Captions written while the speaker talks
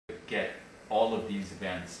all of these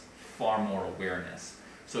events far more awareness.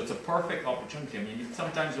 So it's a perfect opportunity. I mean,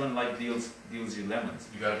 sometimes when life deals you lemons.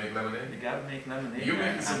 You gotta make lemonade? You gotta make lemonade. You're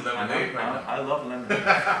making some lemonade right now. I love lemonade.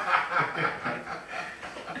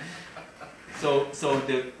 So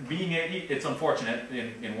it's unfortunate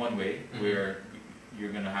in one way, where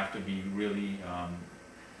you're gonna have to be really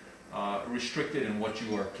restricted in what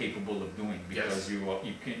you are capable of doing, because you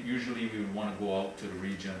can usually we would want to go out to the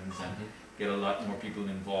regions and get a lot more people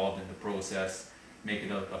involved in the process, make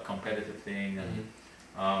it a competitive thing, and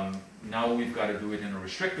now we've got to do it in a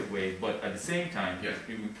restrictive way, but at the same time,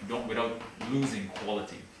 without losing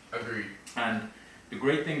quality. Agreed. And the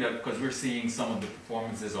great thing that, because we're seeing some of the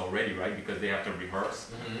performances already, right? Because they have to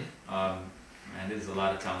rehearse. And there's a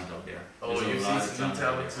lot of talent out there. Oh, you see some new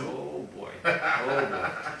talent too? Oh boy, oh boy.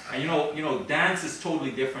 And you know, dance is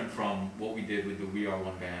totally different from what we did with the We Are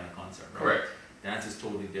One Guyana concert. Right? Correct. Dance is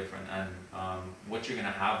totally different, and what you're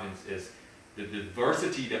gonna have is the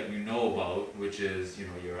diversity that you know about, which is, you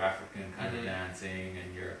know, your African kind of dancing,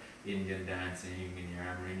 and your Indian dancing, and your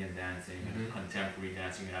Amerindian dancing, and contemporary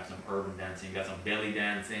dancing. You have some urban dancing, you got some belly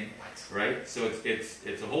dancing, right? So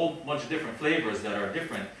it's a whole bunch of different flavors that are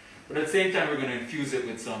different. But at the same time, we're going to infuse it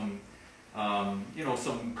with some, you know,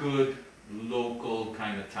 some good local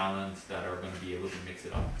kind of talents that are going to be able to mix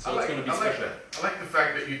it up. So it's going to be special. I like the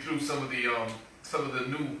fact that you threw some of the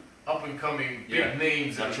new up and coming big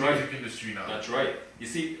names in the music industry now. That's right. You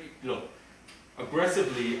see, look,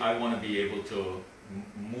 aggressively, I want to be able to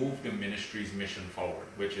move the ministry's mission forward,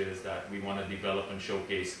 which is that we want to develop and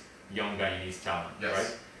showcase young Guyanese talent.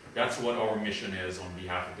 Right? That's what our mission is on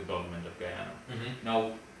behalf of the government of Guyana.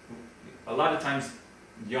 Now, a lot of times,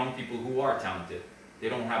 young people who are talented, they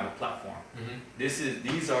don't have a platform.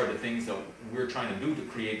 These are the things that we're trying to do to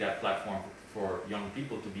create that platform for young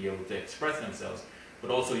people to be able to express themselves,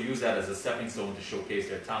 but also use that as a stepping stone to showcase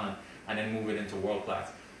their talent and then move it into world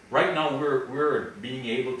class. Right now, we're being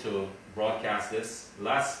able to broadcast this.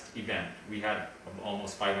 Last event, we had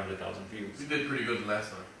almost 500,000 views. We did pretty good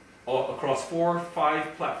last time. Across 4 or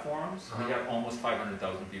 5 platforms, we have almost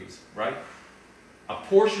 500,000 views, right? A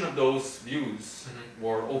portion of those views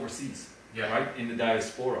were overseas, right, in the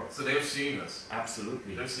diaspora. So they've seen us.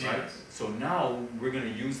 Absolutely. They've seen us. So now we're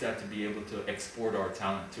going to use that to be able to export our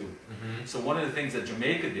talent too. So one of the things that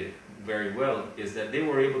Jamaica did very well is that they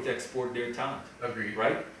were able to export their talent. Agreed.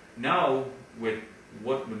 Right? Now, with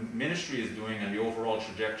what the ministry is doing and the overall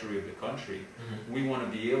trajectory of the country, we want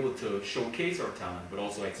to be able to showcase our talent, but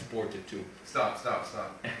also export it too. Stop.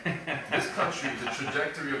 This country, the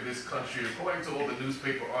trajectory of this country, according to all the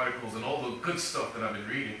newspaper articles and all the good stuff that I've been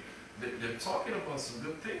reading, they're talking about some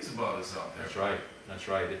good things about us out there. That's right. That's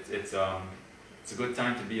right. It's a good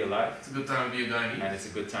time to be alive. It's a good time to be a Guyanese. And it's a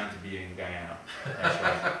good time to be in Guyana. That's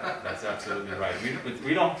right. That's absolutely right.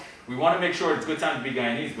 We want to make sure it's a good time to be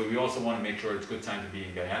Guyanese, but we also want to make sure it's a good time to be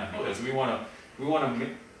in Guyana, because we want to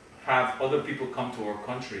have other people come to our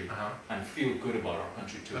country and feel good about our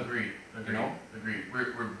country too. Agreed. You know? Agreed.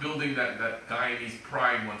 We're building that Guyanese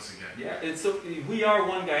pride once again. Yeah. We are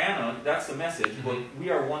one Guyana. That's the message. But we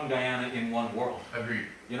are one Guyana in one world. Agreed.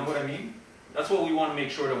 You know what I mean? That's what we want to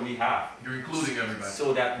make sure that we have. You're including everybody.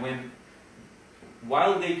 So that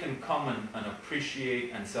while they can come and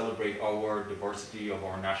appreciate and celebrate our diversity of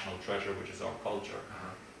our national treasure, which is our culture,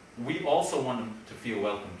 we also want them to feel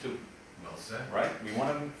welcome too. Well said. Right? We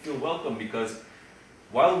want them to feel welcome, because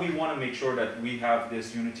while we want to make sure that we have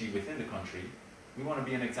this unity within the country, we want to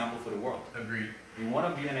be an example for the world. Agreed. We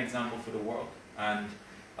want to be an example for the world. And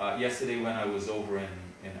yesterday when I was over in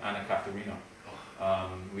Anna Katerina,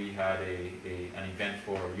 we had an event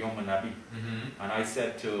for Yom Nabi, and I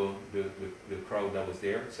said to the crowd that was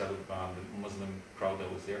there, the Muslim crowd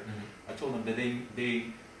that was there, I told them that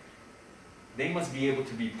they must be able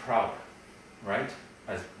to be proud, right,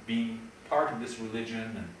 as being part of this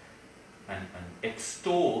religion and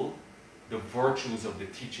extol the virtues of the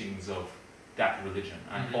teachings of that religion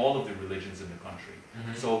and all of the religions in the country.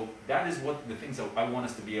 So that is what the things that I want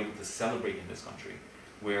us to be able to celebrate in this country,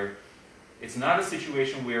 where it's not a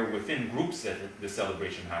situation where within groups that the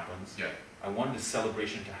celebration happens. I want the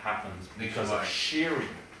celebration to happen because of sharing,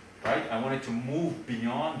 right? I want it to move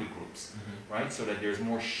beyond the groups, right? So that there's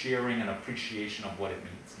more sharing and appreciation of what it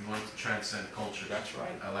means. You want it to transcend culture. That's right.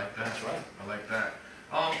 I like that. That's right. I like that.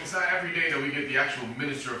 It's not every day that we get the actual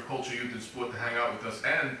Minister of Culture, Youth and Sport to hang out with us,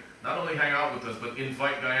 and not only hang out with us, but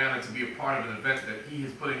invite Guyana to be a part of an event that he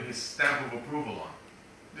is putting his stamp of approval on.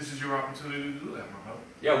 This is your opportunity to do that, my brother.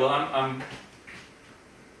 Yeah, well,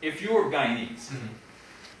 if you're Guyanese,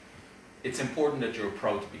 it's important that you're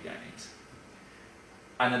proud to be Guyanese.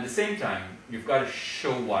 And at the same time, you've got to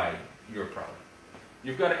show why you're proud.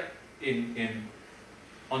 You've got to in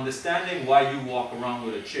understanding why you walk around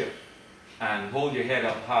with a chip and hold your head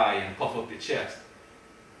up high and puff up your chest,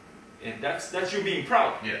 and that's you being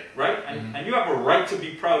proud, yeah, right? And you have a right to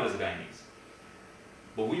be proud as a Guyanese.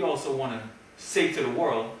 But we also want to say to the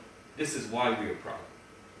world, this is why we are proud.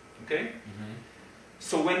 Okay?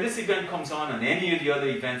 So when this event comes on and any of the other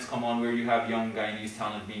events come on where you have young Guyanese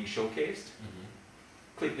talent being showcased,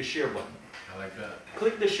 click the share button. I like that.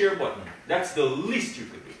 Click the share button. That's the least you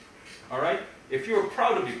could do. Alright? If you're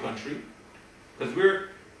proud of your country, because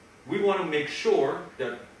we want to make sure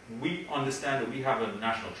that we understand that we have a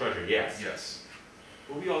national treasure, yes. Yes.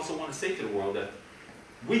 But we also want to say to the world that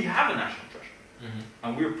we have a national treasure.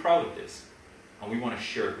 And we're proud of this. And we want to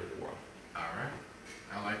share it with the world. Alright.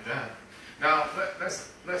 I like that. Now, let's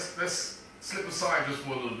slip aside just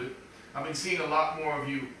for a little bit. I've been seeing a lot more of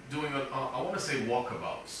you doing, I want to say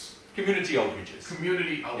walkabouts. Community outreaches.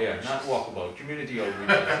 Community outreaches. Yeah, not walkabout. Community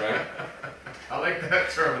outreaches, right? I like that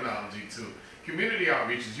terminology too. Community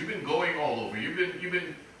outreaches. You've been going all over. You've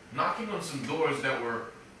been knocking on some doors that were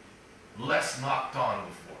less knocked on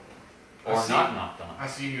before. Or not knocked on. I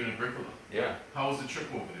seen you in Agricola. Yeah. How was the trip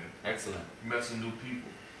over there? Excellent. You met some new people.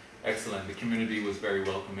 Excellent. The community was very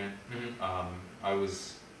welcoming. I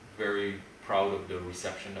was very proud of the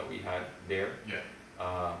reception that we had there.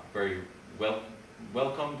 Yeah. Very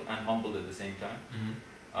welcomed and humbled at the same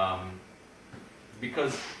time.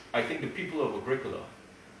 Because I think the people of Agricola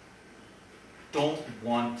don't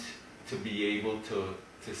want to be able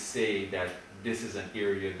to say that this is an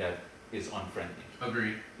area that is unfriendly.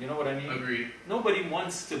 Agreed. You know what I mean? Agreed. Nobody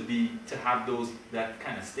wants to have that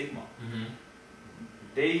kind of stigma.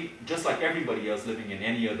 They, just like everybody else living in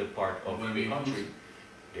any other part of the country,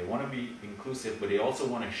 they want to be inclusive, but they also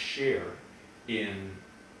want to share in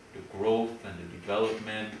the growth and the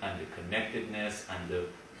development and the connectedness and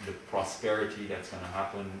the prosperity that's going to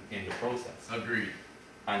happen in the process. Agreed.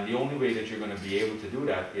 And the only way that you're going to be able to do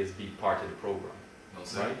that is be part of the program. Well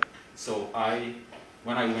said. Right? So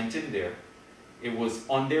when I went in there, it was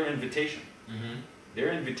on their invitation.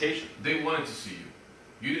 Their invitation. They wanted to see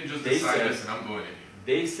you. You didn't just decide, listen, I'm going in here.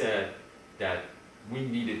 They said that we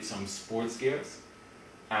needed some sports gears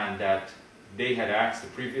and that they had asked the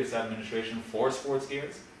previous administration for sports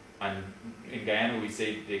gears, and in Guyana we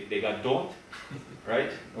say they got don't, right?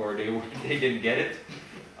 Or they didn't get it.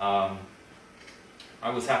 I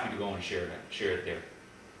was happy to go and share it there.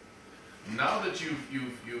 Now that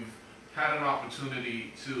you've had an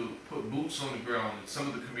opportunity to put boots on the ground in some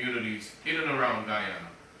of the communities in and around Guyana,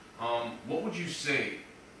 what would you say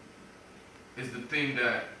is the thing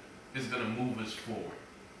that is going to move us forward?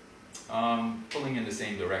 Pulling in the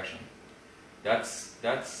same direction.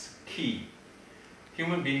 That's key.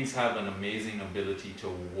 Human beings have an amazing ability to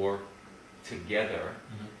work together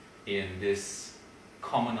in this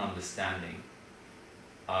common understanding.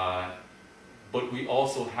 But we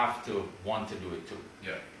also have to want to do it too.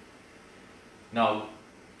 Yeah. Now,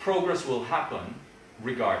 progress will happen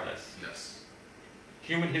regardless. Yes.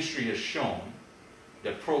 Human history has shown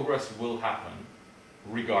that progress will happen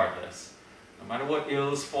regardless. No matter what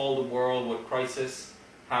ills fall the world, what crisis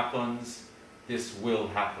happens, this will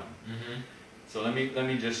happen. So let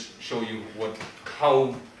me just show you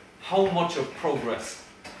how much of progress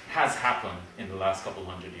has happened in the last couple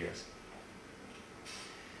hundred years.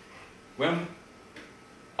 When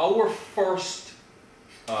our first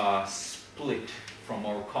split from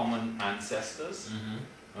our common ancestors,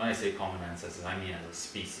 when I say common ancestors, I mean as a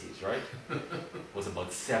species, right? Was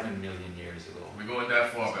about 7 million years ago. We're going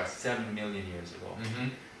that far back. 7 million years ago.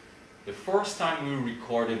 The first time we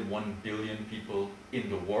recorded 1 billion people in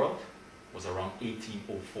the world was around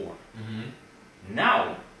 1804.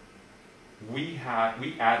 Now we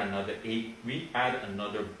add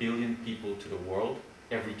another billion people to the world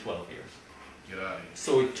every 12 years. Get out of here.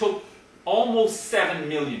 So it took almost 7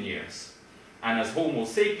 million years. And as Homo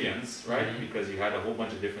sapiens, right, because you had a whole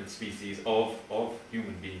bunch of different species of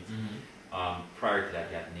human beings. Prior to that,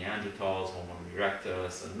 you had Neanderthals, Homo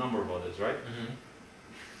erectus, a number of others, right?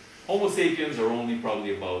 Homo sapiens are only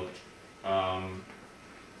probably about,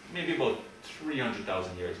 maybe about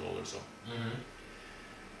 300,000 years old or so.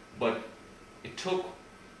 But it took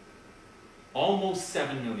almost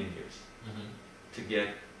 7 million years to get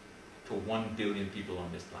to 1 billion people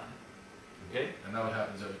on this planet. Okay? And now it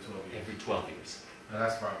happens every 12 years. Every 12 years. Now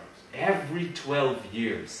that's progress. Every 12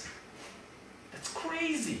 years. That's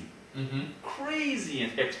crazy. Crazy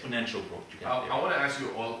and exponential growth you got there. I want to ask you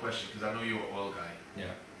an oil question because I know you're an oil guy.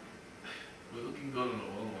 Yeah. We're looking good in the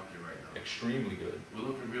oil market right now. Extremely good. We're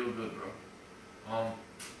looking real good, bro.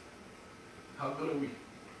 How good are we?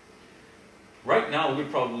 Right now, we're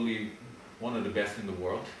probably one of the best in the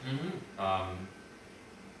world.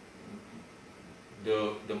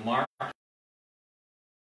 The market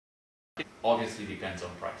obviously depends on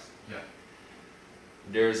price. Yeah.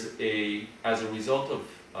 There's as a result of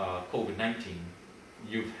COVID-19,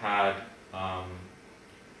 you've had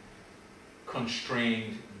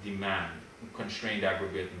constrained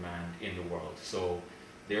aggregate demand in the world. So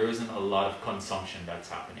there isn't a lot of consumption that's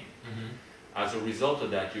happening. As a result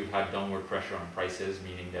of that, you've had downward pressure on prices,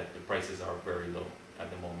 meaning that the prices are very low at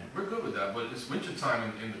the moment. We're good with that, but it's winter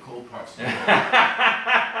time in the cold parts of the world.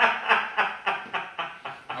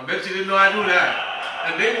 I bet you didn't know I knew that.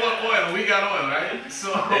 And they want oil, and we got oil, right?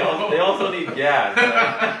 So they also need gas.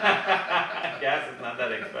 Right? Gas is not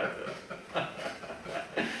that expensive.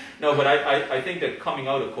 No, but I think that coming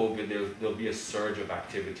out of COVID, there'll be a surge of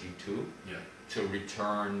activity too, to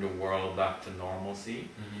return the world back to normalcy.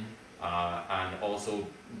 And also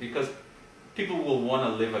because people will want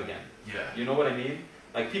to live again. You know what I mean?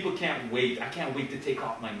 Like people can't wait. I can't wait to take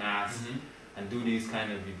off my mask and do these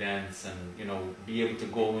kind of events and, you know, be able to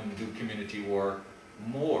go and do community work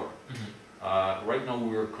more. Right now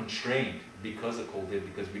we're constrained because of COVID,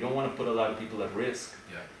 because we don't want to put a lot of people at risk.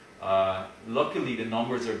 Luckily the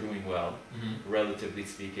numbers are doing well, relatively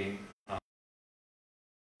speaking.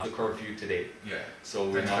 The curfew today. So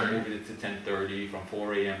we're now moving it to 10:30, from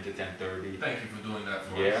 4 a.m. to 10:30. Thank you for doing that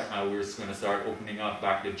for us. We're just going to start opening up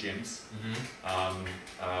back the gyms.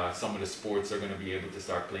 Some of the sports are going to be able to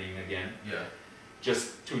start playing again.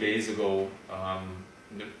 Just 2 days ago, I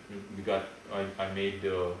made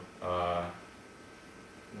the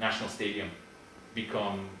National Stadium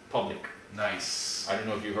become public. Nice. I don't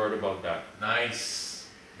know if you heard about that. Nice.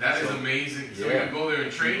 That is amazing. So you can go there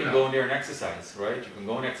and train. You can go in there and exercise, right? You can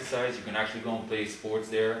go and exercise. You can actually go and play sports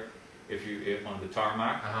there if on the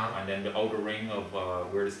tarmac. And then the outer ring of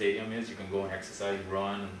where the stadium is, you can go and exercise,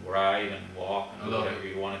 run, ride, and walk, and do whatever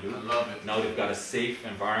you want to do. I love it. Now they've got a safe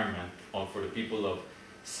environment for the people of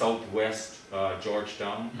Southwest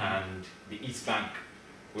Georgetown and the East Bank,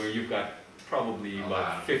 where you've got probably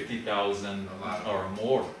about 50,000 or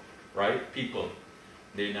more, right? People.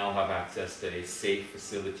 They now have access to a safe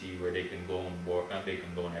facility where they can go and work, they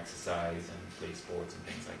can go and exercise and play sports and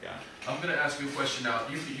things like that. I'm going to ask you a question now.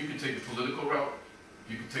 You can take the political route,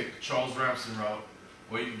 you can take the Charles Ramson route,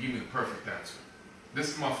 or you can give me the perfect answer. This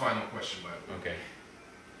is my final question, by the way. Okay.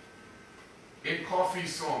 In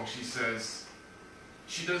Coffee's song, she says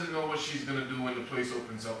she doesn't know what she's going to do when the place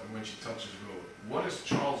opens up and when she touches road. What is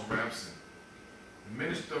Charles Ramson,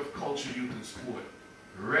 Minister of Culture, Youth and Sport,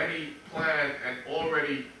 ready, planned, and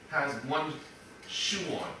already has one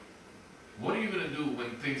shoe on? What are you going to do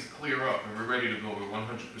when things clear up and we're ready to go? We're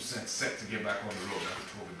 100% set to get back on the road after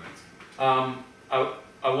COVID-19.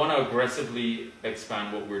 I want to aggressively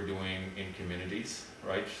expand what we're doing in communities,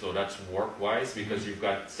 right? So that's work-wise, because you've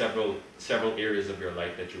got several areas of your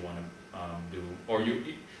life that you want to do, or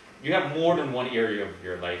you have more than one area of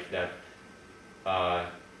your life that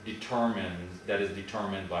is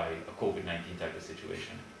determined by a COVID-19 type of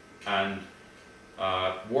situation. And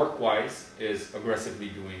work-wise is aggressively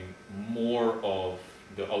doing more of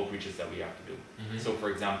the outreaches that we have to do. So for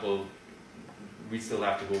example, we still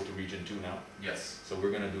have to go to Region 2 now. So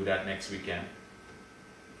we're going to do that next weekend.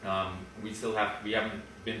 We haven't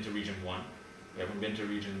been to Region 1. We haven't been to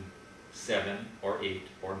Region 7 or 8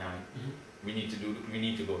 or 9. We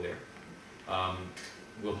need to go there.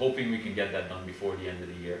 We're hoping we can get that done before the end of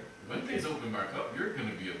the year. When things open back up, you're going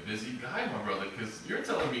to be a busy guy, my brother, because you're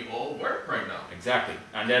telling me all work right now. Exactly.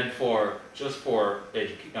 And then just for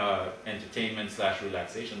entertainment /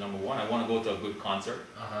 relaxation, number one, I want to go to a good concert,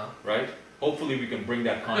 right? Hopefully we can bring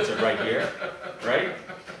that concert right here, right?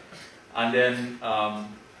 And then,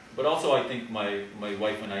 but also I think my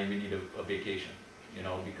wife and I, we need a vacation, you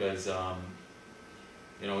know, because,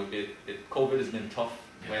 you know, COVID has been tough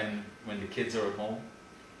when the kids are at home.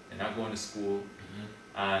 And not going to school,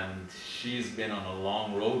 and she's been on a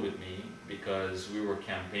long road with me because we were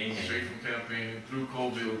campaigning. Straight from campaigning through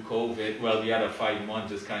COVID. Well, we had a 5 month,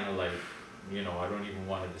 just kind of like, you know, I don't even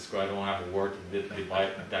want to describe. I don't have a word to the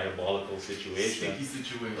diabolical situation. Sticky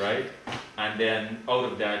situation, right? And then out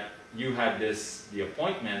of that, you had the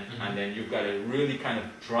appointment, and then you've got to really kind of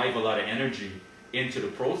drive a lot of energy into the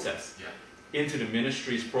process, into the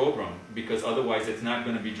ministry's program, because otherwise it's not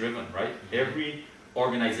going to be driven, right? Every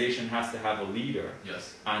organization has to have a leader,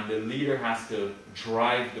 and the leader has to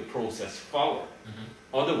drive the process forward.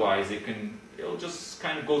 Otherwise, it'll just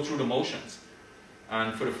kind of go through the motions.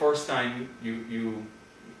 And for the first time, you've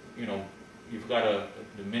got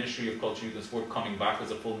the Ministry of Culture, Youth and Sport coming back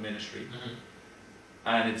as a full ministry,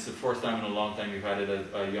 and it's the first time in a long time you've had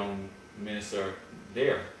a young minister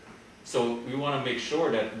there. So we want to make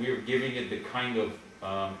sure that we're giving it the kind of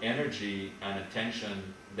energy and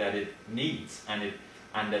attention that it needs, and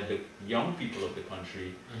that the young people of the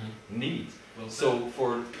country need. Well, so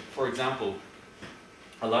for example,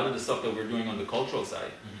 a lot of the stuff that we're doing on the cultural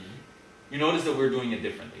side, you notice that we're doing it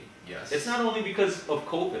differently. Yes. It's not only because of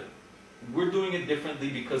COVID. We're doing it differently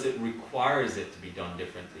because it requires it to be done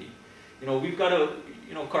differently. You know, we've got to,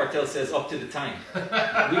 you know, Cartel says up to the time. we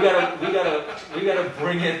gotta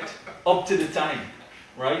bring it up to the time,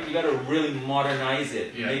 right? You gotta really modernize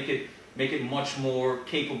it, yeah. make it much more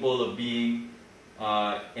capable of being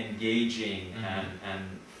engaging and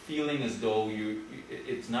feeling as though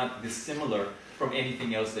it's not dissimilar from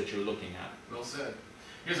anything else that you're looking at. Well said.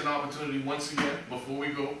 Here's an opportunity once again, before we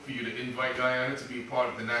go, for you to invite Guyana to be a part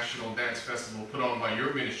of the National Dance Festival put on by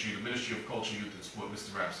your ministry, the Ministry of Culture, Youth and Sport,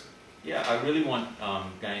 Mr. Ramson. Yeah, I really want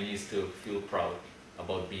Guyanese to feel proud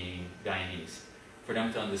about being Guyanese, for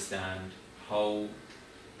them to understand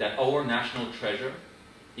that our national treasure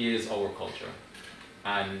is our culture.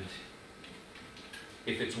 And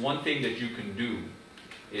if it's one thing that you can do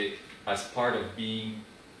as part of being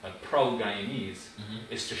a proud Guyanese,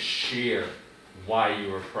 is to share why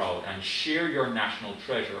you are proud and share your national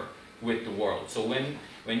treasure with the world. So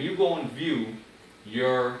when you go and view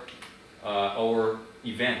our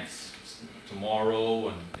events tomorrow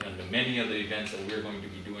and the many other events that we're going to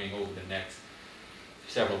be doing over the next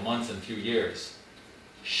several months and few years,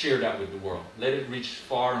 share that with the world. Let it reach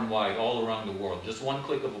far and wide all around the world. Just one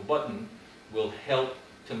click of a button will help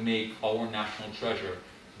to make our national treasure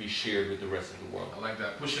be shared with the rest of the world. I like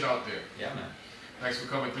that. Push it out there. Yeah, man. Thanks for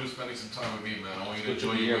coming through, spending some time with me, man. I want you to Good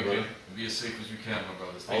to enjoy be your here, weekend brother. and be as safe as you can, my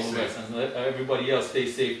brother. Stay All the safe. best. And let everybody else stay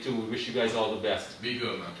safe too. We wish you guys all the best. Be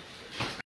good, man.